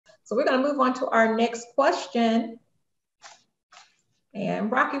So we're going to move on to our next question.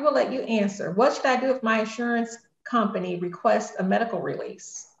 And Rocky, we'll let you answer. What should I do if my insurance company requests a medical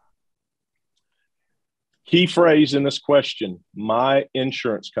release? Key phrase in this question, my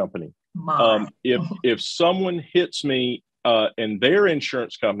insurance company. If someone hits me and their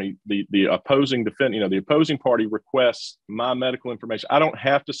insurance company, the opposing defendant, the opposing party requests my medical information, I don't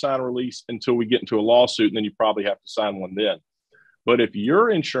have to sign a release until we get into a lawsuit, and then you probably have to sign one then. But if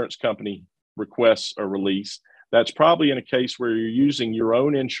your insurance company requests a release, that's probably in a case where you're using your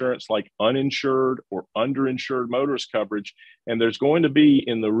own insurance, like uninsured or underinsured motorist coverage, and there's going to be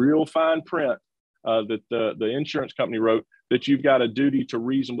in the real fine print that the insurance company wrote that you've got a duty to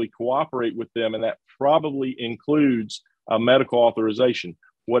reasonably cooperate with them, and that probably includes a medical authorization.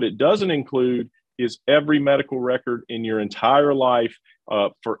 What it doesn't include is every medical record in your entire life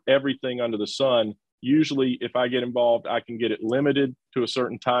for everything under the sun. Usually, if I get involved, I can get it limited to a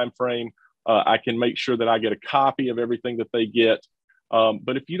certain time frame. I can make sure that I get a copy of everything that they get.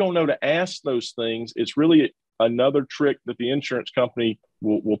 But if you don't know to ask those things, it's really another trick that the insurance company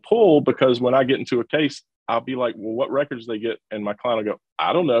will pull, because when I get into a case, I'll be like, well, what records they get? And my client will go,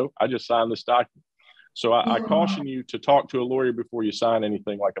 I don't know. I just signed this document. So I caution you to talk to a lawyer before you sign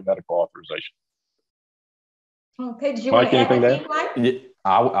anything like a medical authorization. Okay, did you want to add anything, Mike?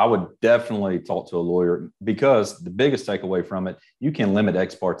 I would definitely talk to a lawyer, because the biggest takeaway from it, you can limit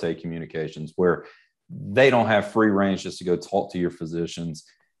ex parte communications where they don't have free range just to go talk to your physicians.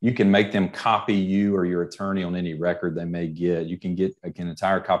 You can make them copy you or your attorney on any record they may get. You can get an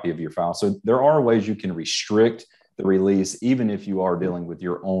entire copy of your file. So there are ways you can restrict the release, even if you are dealing with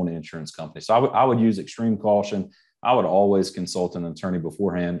your own insurance company. So I would use extreme caution. I would always consult an attorney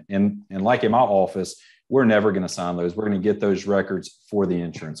beforehand. And like in my office, we're never going to sign those. We're going to get those records for the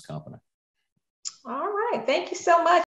insurance company. All right. Thank you so much.